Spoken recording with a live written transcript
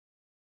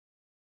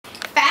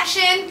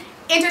fashion,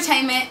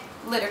 entertainment,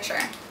 literature.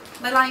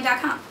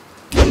 Lalanii.com.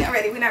 We're not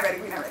ready. We're not ready.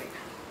 We're not ready.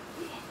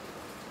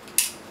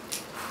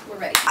 We're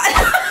ready.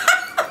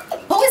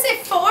 Who is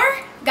it for?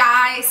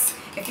 Guys,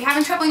 if you're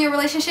having trouble in your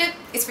relationship,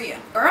 it's for you.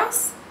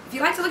 Girls, if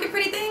you like to look at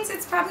pretty things,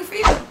 it's probably for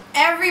you.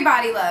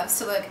 Everybody loves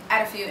to look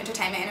at a few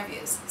entertainment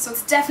interviews, so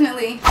it's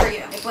definitely for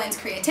you. It blends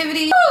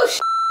creativity. Oh,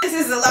 this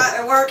is a lot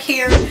of work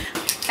here.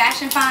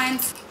 Fashion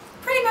finds,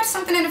 pretty much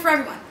something in it for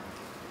everyone.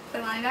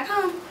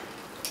 Lalanii.com.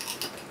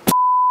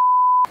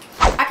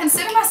 I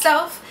consider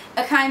myself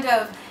a kind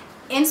of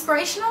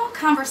inspirational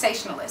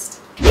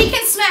conversationalist. He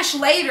can smash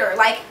later,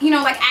 like, you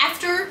know, like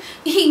after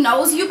he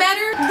knows you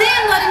better,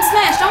 then let him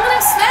smash. Don't let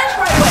him smash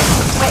right away.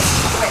 Wait.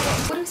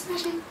 What are you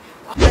smashing?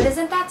 But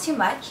isn't that too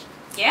much?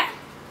 Yeah,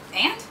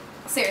 and?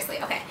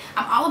 Seriously, okay.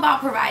 I'm all about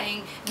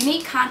providing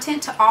unique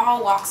content to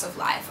all walks of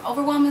life.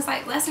 Overwhelm is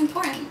like less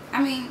important.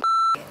 I mean,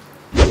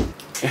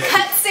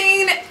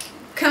 cutscene,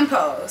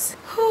 compose.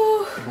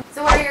 Whew.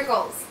 So what are your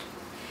goals?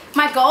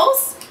 My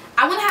goals?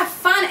 I want to have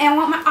fun and I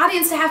want my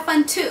audience to have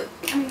fun too.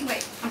 I mean,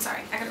 wait, I'm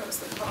sorry. I gotta go to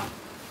sleep. Hold on.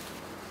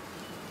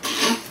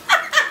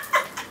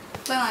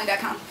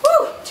 Lalanii.com.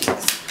 Woo!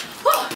 Jesus.